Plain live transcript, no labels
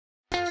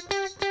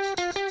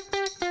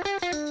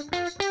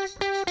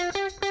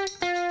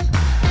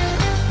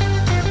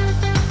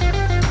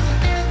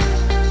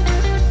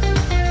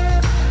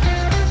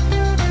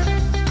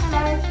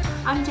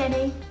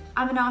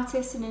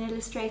artist and an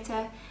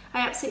illustrator.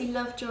 I absolutely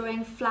love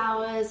drawing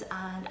flowers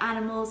and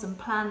animals and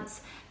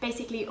plants.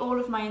 Basically all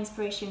of my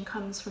inspiration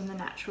comes from the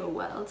natural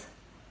world.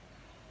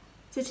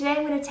 So today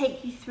I'm going to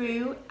take you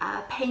through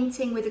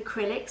painting with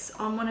acrylics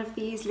on one of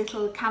these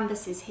little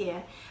canvases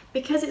here.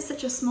 Because it's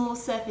such a small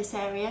surface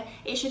area,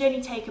 it should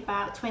only take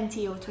about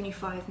 20 or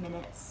 25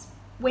 minutes.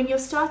 When you're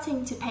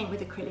starting to paint with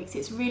acrylics,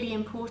 it's really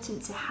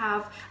important to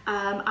have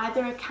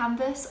either a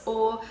canvas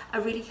or a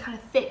really kind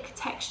of thick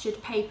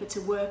textured paper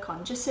to work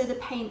on, just so the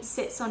paint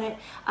sits on it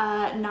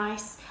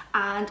nice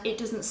and it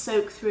doesn't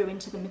soak through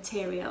into the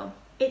material.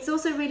 It's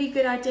also a really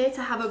good idea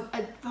to have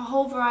a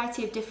whole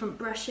variety of different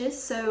brushes.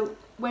 So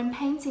when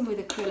painting with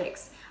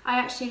acrylics, I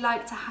actually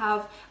like to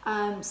have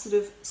sort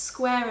of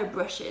squarer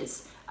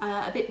brushes,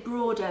 a bit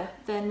broader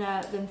than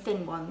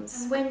thin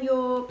ones. When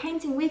you're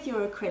painting with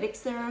your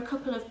acrylics, there are a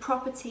couple of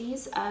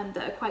properties that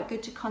are quite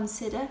good to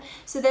consider.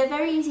 So they're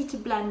very easy to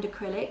blend,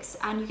 acrylics,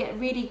 and you get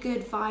really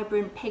good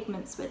vibrant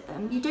pigments with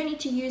them. You don't need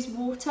to use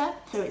water,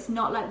 so it's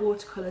not like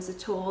watercolours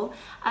at all.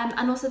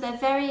 And also they're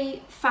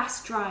very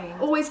fast drying.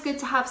 Always good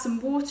to have some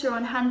water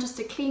on hand just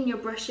to clean your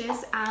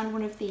brushes, and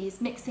one of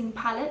these mixing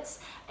palettes.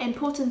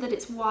 Important that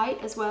it's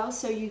white as well,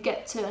 so you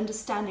get to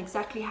understand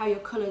exactly how your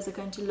colours are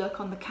going to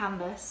look on the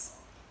canvas.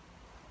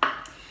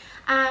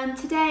 And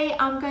today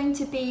I'm going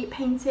to be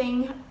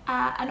painting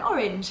an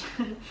orange,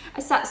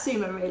 a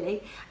satsuma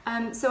really.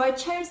 So I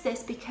chose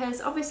this because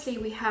obviously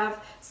we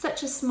have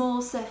such a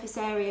small surface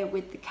area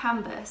with the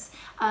canvas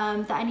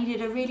that I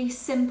needed a really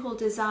simple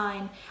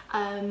design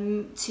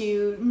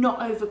to not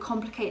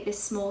overcomplicate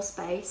this small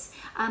space.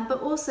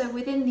 But also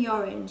within the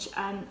orange,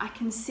 I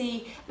can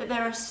see that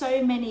there are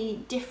so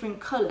many different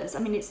colours. I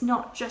mean, it's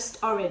not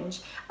just orange.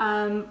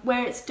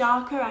 Where it's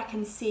darker, I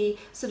can see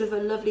sort of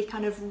a lovely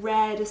kind of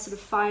red, a sort of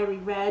fiery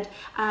red,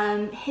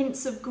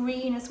 hints of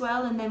green as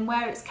well, and then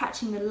where it's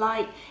catching the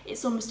light,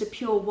 it's almost a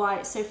pure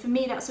white. So for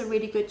me, that's a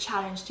really good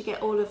challenge to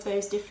get all of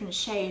those different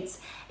shades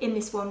in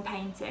this one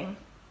painting.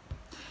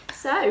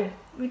 So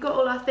we've got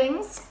all our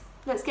things,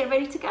 let's get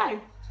ready to go.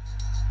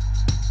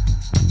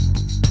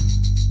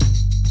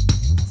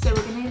 So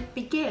we're going to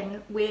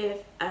begin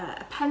with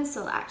a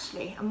pencil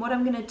actually, and what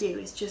I'm going to do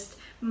is just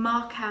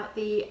mark out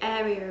the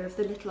area of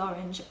the little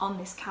orange on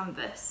this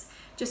canvas,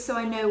 just so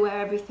I know where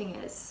everything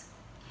is.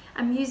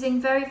 I'm using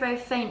very, very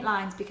faint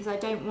lines because I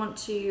don't want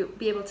to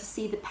be able to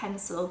see the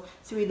pencil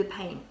through the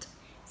paint.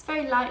 It's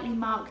very lightly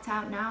marked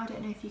out now, I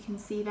don't know if you can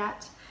see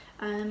that.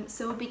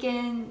 So we'll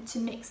begin to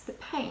mix the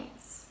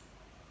paints.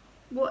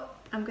 What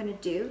I'm going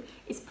to do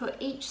is put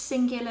each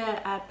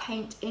singular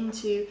paint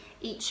into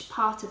each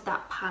part of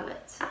that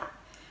palette,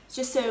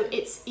 just so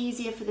it's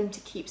easier for them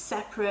to keep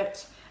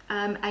separate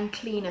and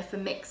cleaner for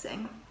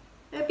mixing.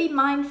 Be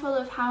mindful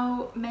of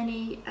how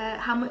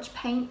much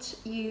paint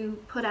you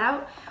put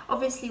out.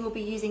 Obviously we'll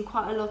be using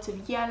quite a lot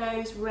of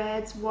yellows,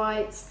 reds,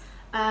 whites,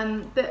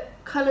 but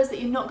colours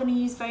that you're not going to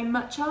use very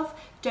much of,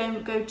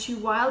 don't go too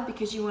wild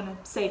because you want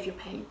to save your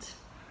paint.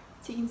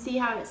 So you can see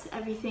how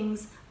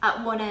everything's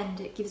at one end.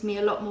 It gives me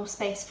a lot more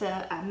space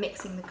for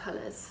mixing the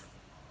colours.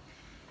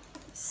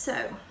 So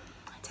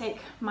I take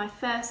my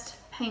first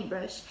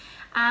paintbrush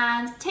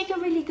and take a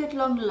really good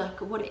long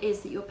look at what it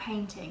is that you're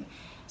painting.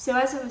 So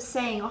as I was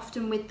saying,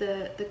 often with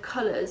the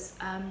colours,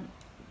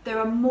 there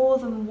are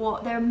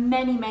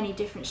many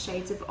different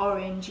shades of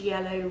orange,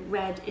 yellow,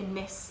 red in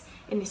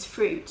this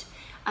fruit.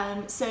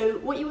 So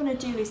what you want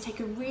to do is take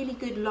a really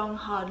good long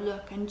hard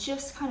look and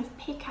just kind of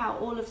pick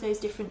out all of those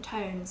different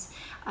tones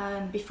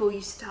before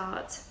you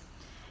start.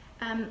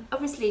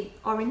 Obviously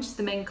orange is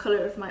the main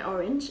colour of my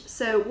orange,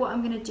 so what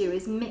I'm going to do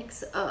is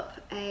mix up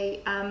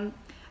a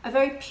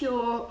very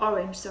pure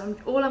orange. So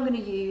all I'm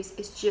going to use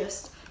is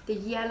just the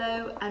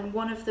yellow and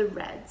one of the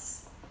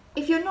reds.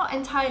 If you're not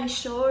entirely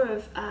sure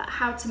of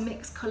how to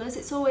mix colours,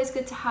 it's always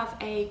good to have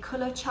a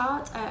colour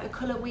chart, a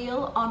colour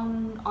wheel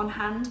on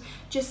hand,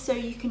 just so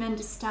you can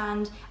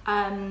understand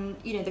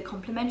you know, the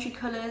complementary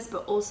colours,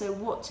 but also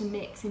what to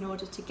mix in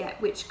order to get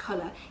which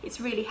colour.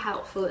 It's really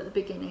helpful at the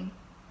beginning.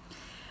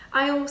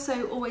 I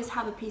also always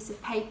have a piece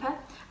of paper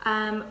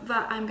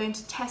that I'm going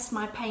to test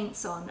my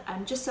paints on,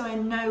 just so I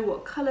know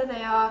what colour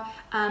they are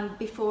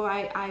before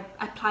I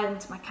apply them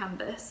to my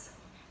canvas.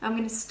 I'm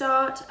going to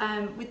start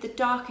with the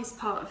darkest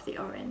part of the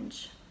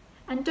orange.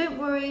 And don't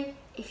worry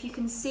if you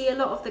can see a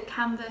lot of the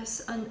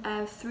canvas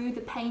through the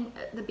paint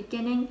at the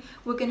beginning.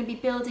 We're going to be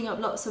building up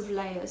lots of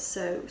layers,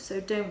 so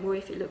don't worry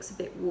if it looks a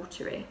bit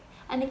watery.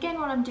 And again,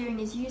 what I'm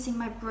doing is using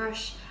my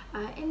brush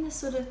in the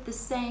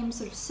same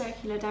sort of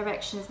circular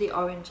direction as the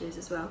oranges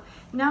as well.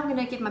 Now I'm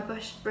going to give my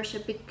brush a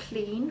big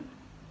clean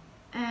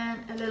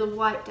and a little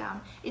wipe down.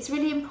 It's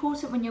really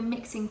important when you're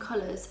mixing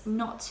colours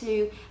not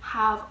to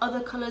have other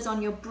colours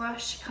on your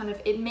brush,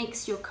 it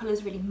makes your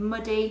colours really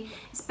muddy.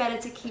 It's better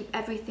to keep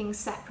everything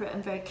separate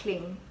and very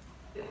clean.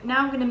 Now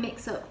I'm going to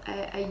mix up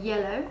a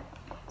yellow.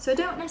 So I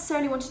don't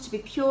necessarily want it to be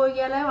pure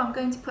yellow, I'm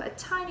going to put a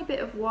tiny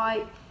bit of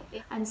white,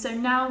 and so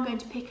now I'm going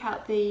to pick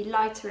out the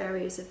lighter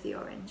areas of the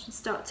orange and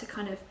start to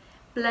kind of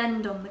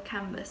blend on the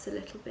canvas a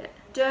little bit.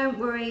 Don't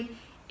worry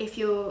if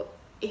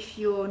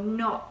you're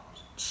not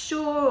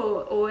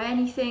sure or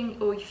anything,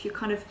 or if you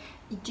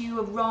do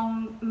a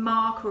wrong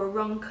mark or a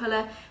wrong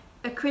colour,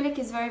 acrylic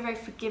is very, very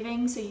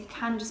forgiving, so you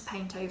can just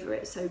paint over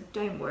it, so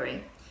don't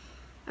worry.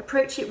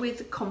 Approach it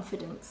with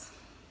confidence.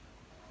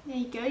 There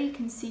you go, you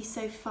can see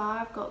so far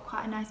I've got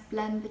quite a nice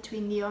blend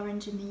between the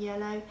orange and the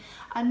yellow.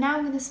 And now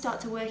I'm going to start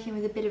to work in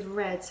with a bit of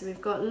red, so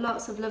we've got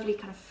lots of lovely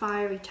kind of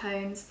fiery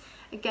tones.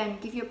 Again,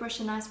 give your brush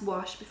a nice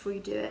wash before you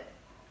do it.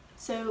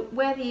 So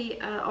where the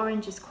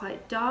orange is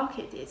quite dark,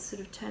 it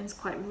sort of turns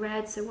quite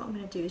red, so what I'm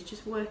going to do is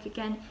just work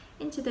again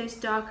into those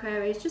darker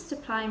areas, just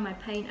applying my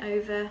paint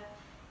over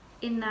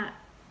in that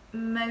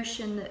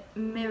motion that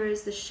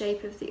mirrors the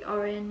shape of the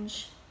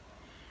orange.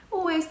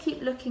 Always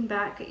keep looking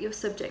back at your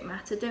subject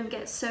matter. Don't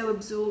get so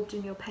absorbed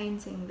in your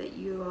painting that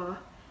you are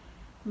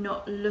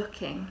not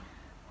looking.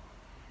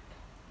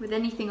 With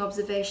anything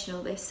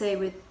observational, they say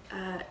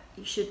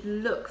you should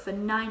look for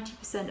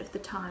 90% of the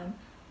time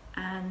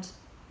and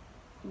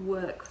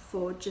work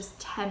for just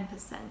 10%.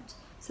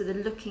 So the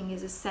looking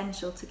is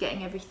essential to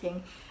getting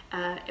everything,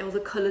 all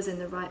the colours in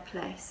the right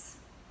place.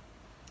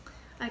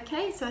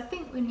 Okay, so I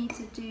think we need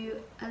to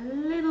do a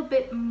little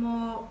bit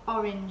more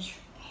orange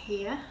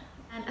here.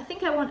 And I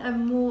think I want a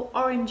more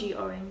orangey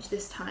orange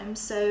this time,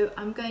 so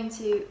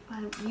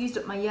I've used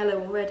up my yellow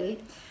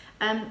already.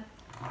 I'm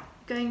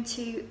going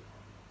to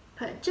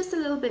put just a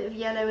little bit of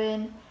yellow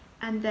in,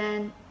 and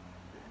then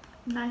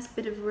a nice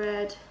bit of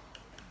red.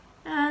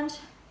 And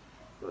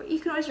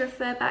you can always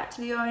refer back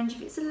to the orange.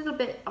 If it's a little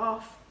bit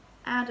off,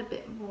 add a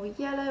bit more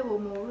yellow or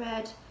more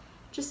red,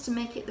 just to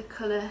make it the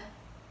colour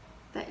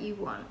that you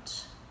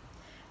want.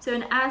 So,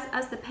 and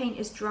as the paint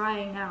is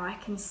drying now, I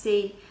can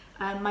see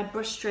my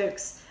brush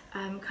strokes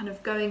kind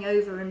of going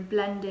over and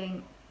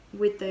blending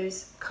with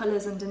those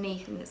colours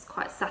underneath, and it's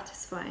quite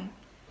satisfying.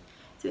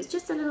 So it's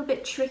just a little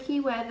bit tricky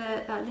where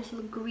that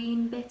little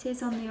green bit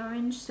is on the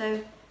orange,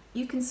 so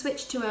you can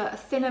switch to a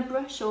thinner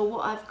brush, or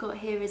what I've got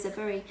here is a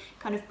very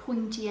kind of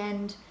pointy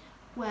end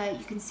where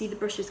you can see the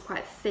brush is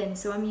quite thin,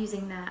 so I'm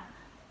using that.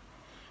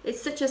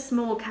 It's such a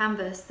small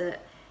canvas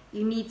that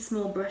you need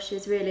small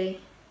brushes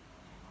really.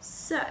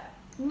 So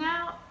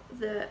now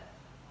the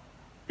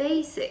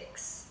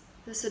basics,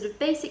 the sort of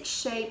basic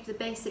shape, the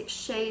basic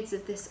shades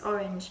of this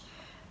orange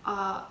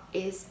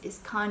is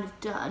kind of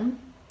done.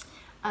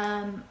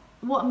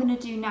 What I'm going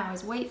to do now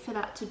is wait for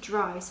that to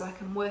dry so I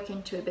can work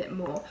into a bit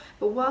more.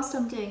 But whilst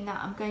I'm doing that,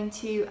 I'm going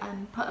to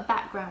put a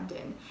background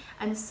in.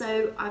 And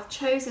so I've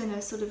chosen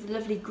a sort of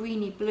lovely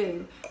greeny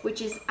blue,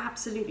 which is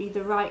absolutely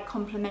the right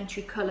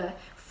complementary colour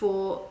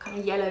for kind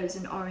of yellows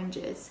and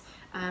oranges.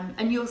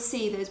 And you'll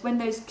see when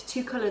those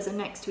two colours are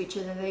next to each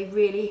other, they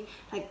really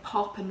like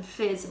pop and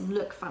fizz and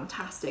look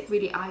fantastic,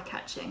 really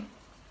eye-catching.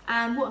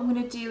 And what I'm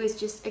going to do is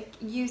just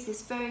use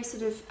this very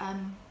sort of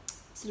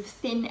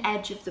thin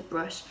edge of the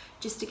brush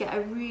just to get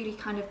a really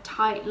kind of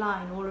tight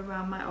line all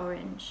around my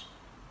orange.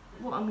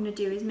 What I'm going to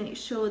do is make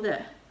sure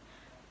that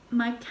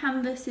my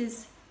canvas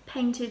is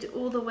painted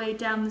all the way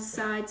down the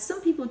sides.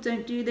 Some people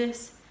don't do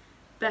this,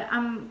 but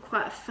I'm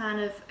quite a fan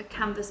of a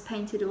canvas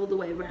painted all the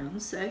way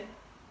around, so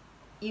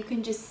you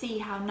can just see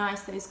how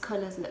nice those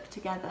colours look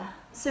together.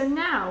 So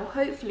now,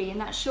 hopefully, in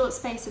that short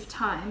space of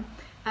time,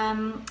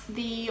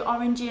 the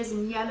oranges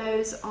and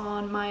yellows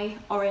on my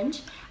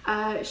orange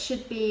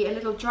should be a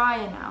little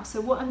drier now.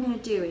 So what I'm going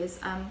to do is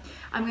I'm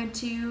going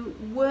to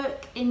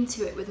work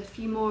into it with a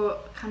few more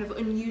kind of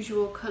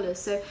unusual colours.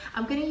 So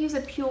I'm going to use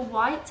a pure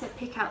white to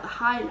pick out the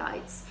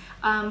highlights,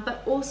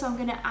 but also I'm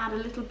going to add a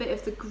little bit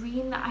of the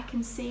green that I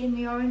can see in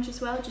the orange as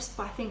well, just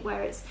I think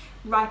where it's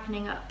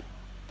ripening up.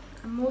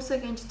 I'm also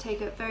going to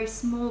take a very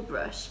small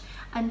brush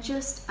and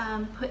just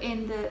put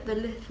in the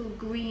little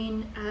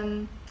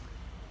green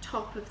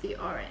top of the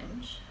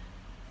orange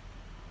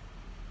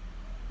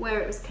where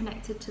it was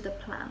connected to the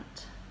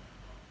plant.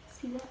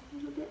 See that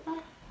little bit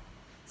there?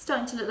 It's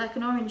starting to look like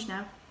an orange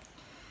now.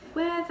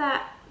 Where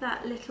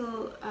that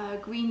little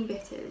green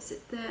bit is,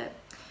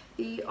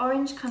 the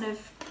orange kind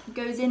of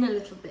goes in a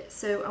little bit,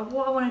 so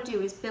what I want to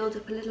do is build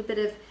up a little bit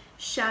of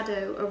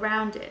shadow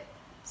around it.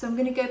 So I'm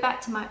going to go back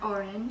to my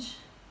orange,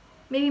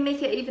 maybe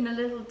make it even a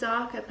little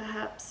darker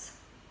perhaps,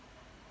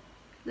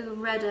 a little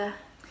redder.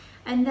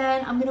 And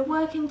then I'm going to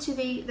work into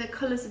the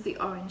colours of the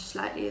orange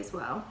slightly as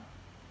well,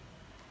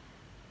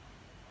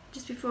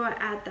 just before I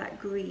add that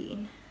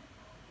green.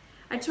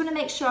 I just want to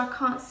make sure I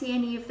can't see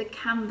any of the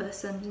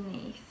canvas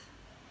underneath.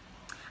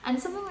 And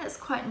something that's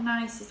quite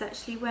nice is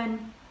actually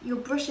when your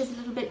brush is a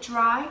little bit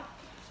dry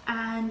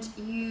and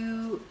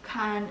you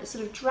can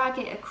sort of drag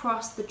it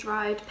across the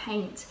dried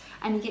paint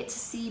and you get to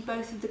see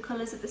both of the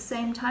colours at the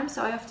same time.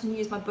 So I often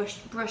use my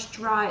brush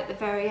dry at the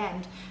very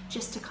end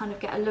just to kind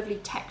of get a lovely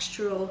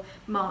textural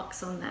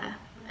marks on there.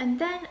 And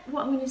then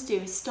what I'm going to do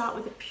is start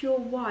with a pure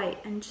white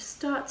and just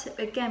start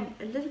to, again,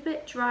 a little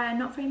bit drier,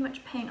 not very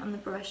much paint on the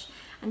brush,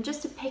 and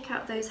just to pick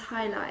out those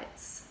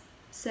highlights.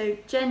 So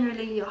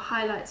generally your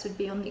highlights would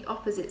be on the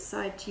opposite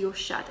side to your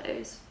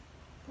shadows.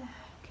 There.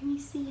 Can you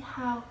see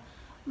how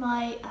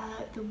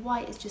the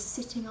white is just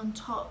sitting on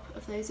top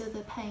of those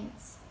other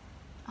paints,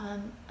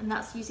 and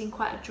that's using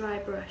quite a dry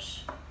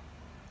brush.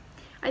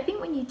 I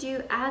think when you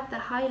do add the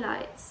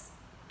highlights,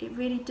 it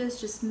really does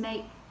just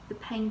make the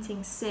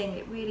painting sing.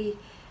 It really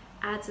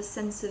adds a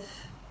sense of,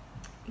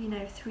 you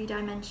know,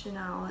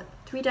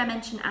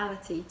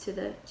 three-dimensionality to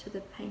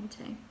the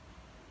painting.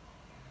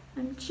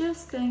 I'm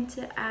just going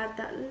to add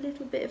that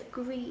little bit of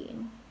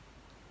green.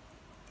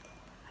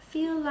 I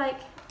feel like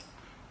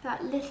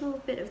that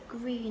little bit of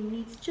green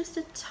needs just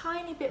a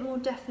tiny bit more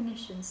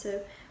definition,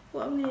 so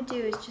what I'm going to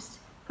do is just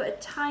put a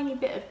tiny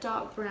bit of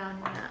dark brown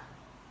in that.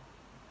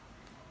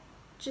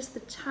 Just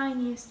the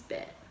tiniest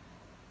bit.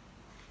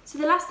 So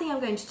the last thing I'm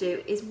going to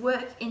do is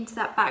work into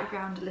that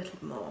background a little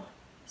more.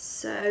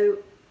 So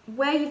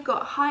where you've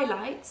got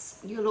highlights,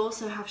 you'll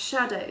also have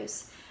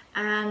shadows,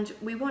 and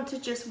we want to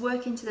just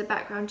work into the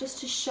background just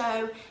to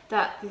show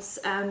that this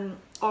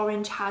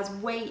orange has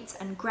weight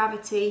and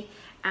gravity,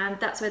 and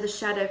that's where the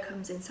shadow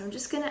comes in. So I'm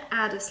just going to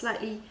add a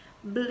slightly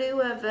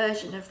bluer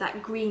version of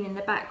that green in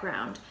the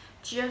background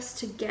just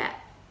to get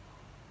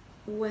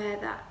where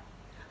that...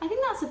 I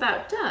think that's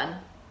about done.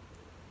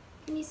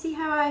 Can you see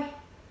how I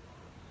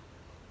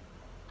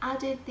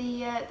added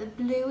the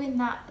blue in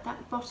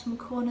that bottom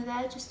corner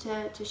there, just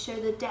to show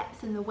the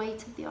depth and the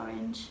weight of the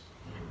orange?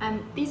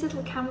 These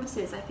little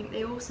canvases, I think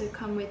they also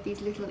come with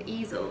these little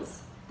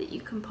easels that you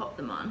can pop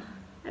them on.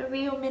 A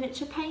real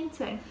miniature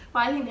painting.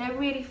 Well, I think they're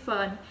really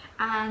fun,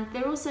 and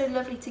they're also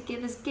lovely to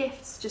give as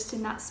gifts just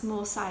in that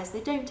small size.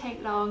 They don't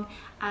take long,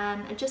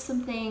 and are just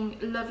something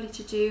lovely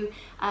to do.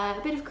 A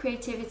bit of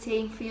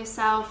creativity for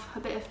yourself, a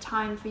bit of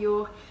time for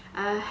your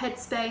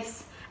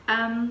headspace,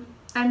 and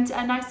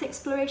a nice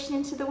exploration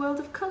into the world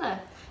of colour.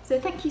 So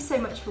thank you so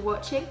much for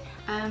watching.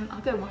 I'll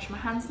go and wash my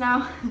hands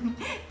now.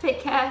 Take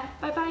care.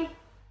 Bye bye.